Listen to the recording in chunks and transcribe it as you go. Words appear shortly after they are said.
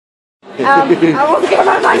I won't get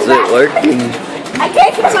my money Is back. it working? I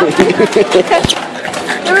can't get my money back.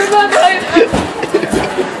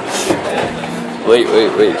 Wait.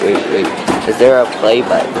 Is there a play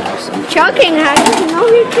button or something? Choking happens.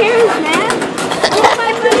 Nobody cares, man. Give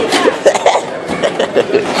my money back.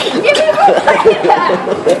 Give me my money back.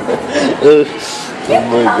 Oh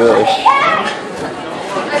my gosh.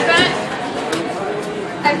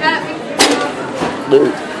 I bet we can.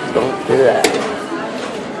 Luke, don't do that.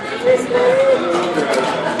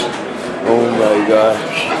 Oh my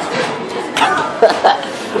gosh.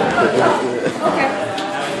 Okay.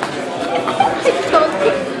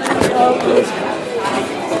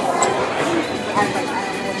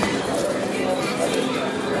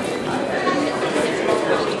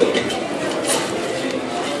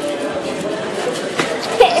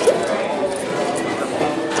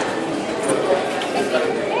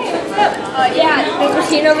 Yeah, the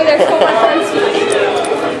machine over there is called my friend's.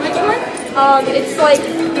 Which one? It's like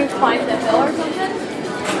you climb the hill or something.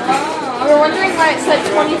 We were wondering why it said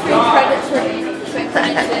 23 credits remaining. So I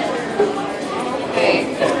finished it. Okay.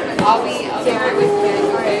 I'll be right with you.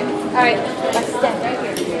 Alright. Let's stand right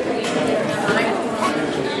here.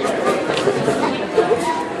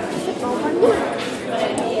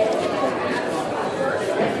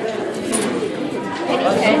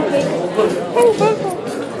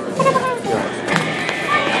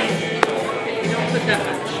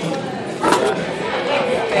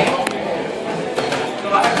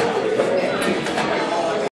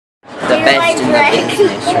 The best in the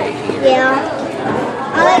business right here. Yeah.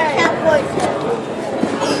 I like cowboys.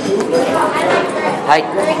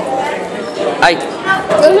 Hi.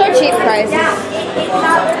 Those are cheap prices.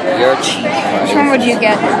 You're cheap. Which one would you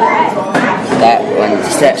get? That one.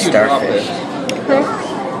 It's that starfish.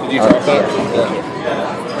 Did you drop that?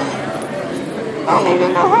 I don't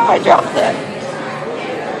even know how I dropped that.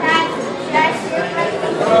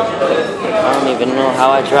 I don't even know how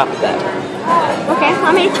I dropped that. Okay,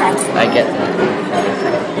 how many tries? I get that.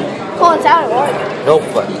 Well, it's out of order.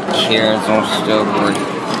 Nobody cares. I'm still good.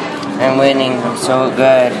 I'm winning. I'm so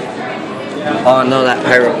good. Oh no, that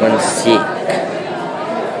pirate one's sick.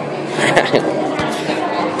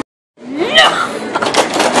 No!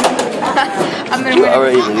 I'm gonna You win.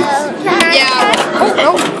 already lose. Yeah.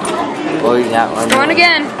 Oh. Oh, you got one. Going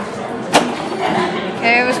again.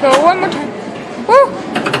 Okay, let's go one more time. Woo!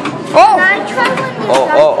 Oh!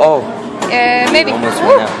 Oh. Maybe. Almost Woo.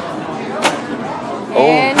 went out. Oh.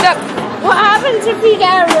 And up. What happens if you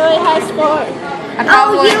get a really high score?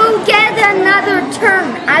 Oh, you get another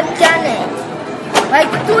turn. I've done it. Like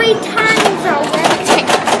 3 times already.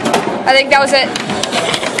 I think that was it.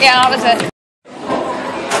 Yeah, that was it.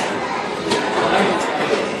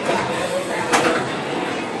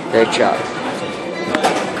 Good job.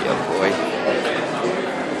 Good boy.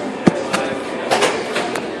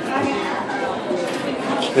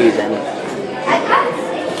 Okay then.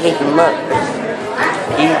 Take him up.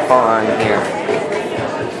 Keep on here.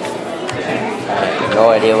 I have no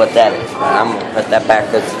idea what that is, but I'm gonna put that back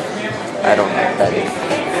because I don't know what that is.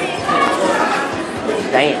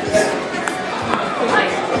 Dance.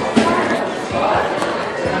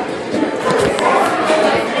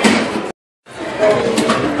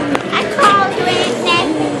 I called it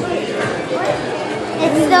next.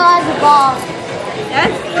 It still has a ball.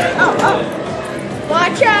 Yes? Oh.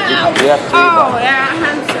 Watch out! You have 3 balls. Yeah,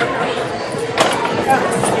 I'm so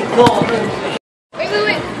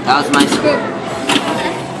Wait. That was my score.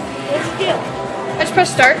 Let's press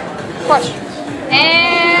start. Watch.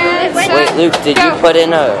 And Wait, Luke, did you put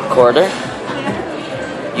in a quarter?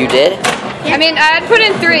 You did? I mean, I had put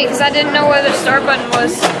in 3 because I didn't know where the start button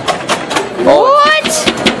was. Oh. What?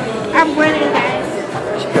 I'm winning, guys.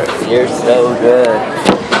 You're so good.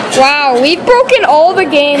 Wow, we've broken all the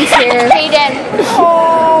games here. Hayden.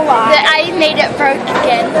 Oh, wow. I made it broke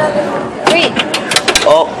again. Wait.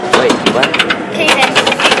 Oh, wait, what? Hayden.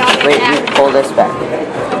 Wait, you pull this back.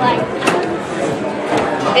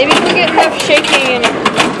 Maybe we get enough shaking in it.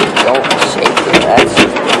 Don't shake it. That's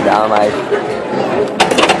dumb. Am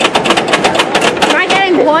I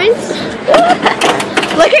getting points?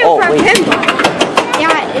 Looking for wait. pinball.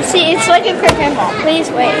 Yeah, see, it's looking for pinball. Please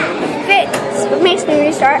wait. If it makes me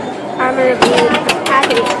restart, I'm gonna be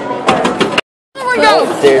happy. Oh my god! Oh,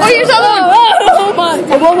 here's the other one! Oh my!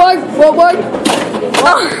 It won't work!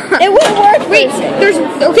 It won't work! Wait, there's...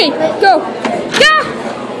 Okay, go! Yeah!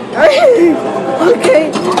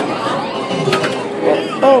 Okay.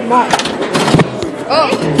 Oh my. Oh.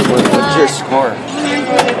 What's your score?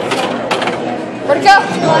 Where'd it go?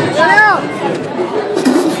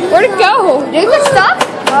 Where'd it go? Did it get stuck?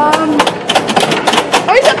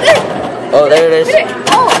 Oh, he's up there. Oh, there it is.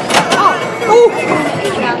 Oh.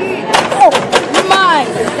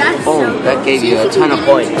 gave you a ton of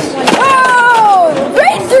points. Oh,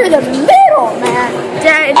 right through the middle, man.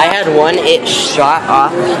 Dad, I had one, it shot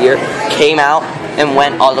off here, came out, and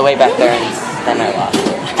went all the way back there, and then I lost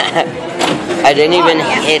it. I didn't even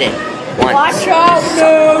hit it once. Watch out,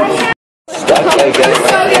 no. Okay, good.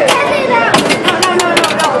 No.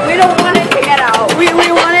 We don't want it to get out. We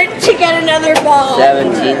want it to get another ball.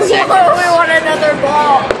 17 seconds. We want another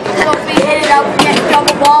ball. So if we hit it up, we get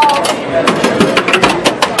double ball.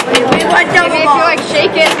 We want double ball. Maybe if you like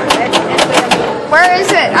shake it. Where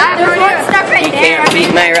is it? There's one stuck right You there. can't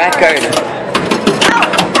beat my record.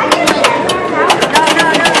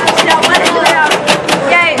 No. Let it out.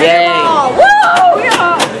 Yay. Yay. Ball. Woo!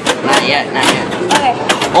 Yeah. Not yet. Okay.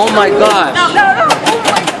 Oh my gosh. No.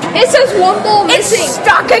 It says one ball missing. It's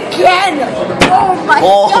stuck again. Oh my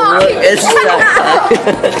god. Look, it's stuck.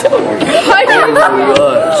 I know.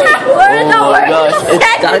 Oh my gosh, it's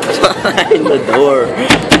stuck behind the door.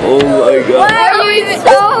 Oh my gosh. Why are you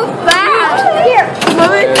so fast? Here,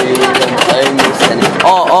 move it.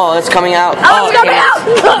 Oh, it's coming out. Oh, it's coming out.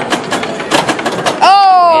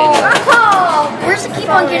 Oh. where's it keep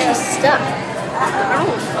on getting stuck?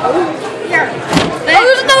 Here. Oh,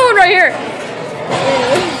 there's another one right here.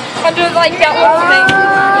 Under like that one thing.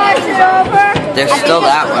 There's still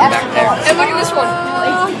that one back there. And look at this one.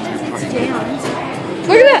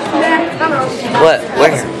 Look at that. What?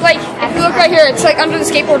 Where? Like, if you look right here, it's like under the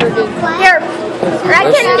skateboarder dude. Here, I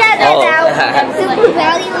can get it Oh. out. Super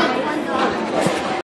value.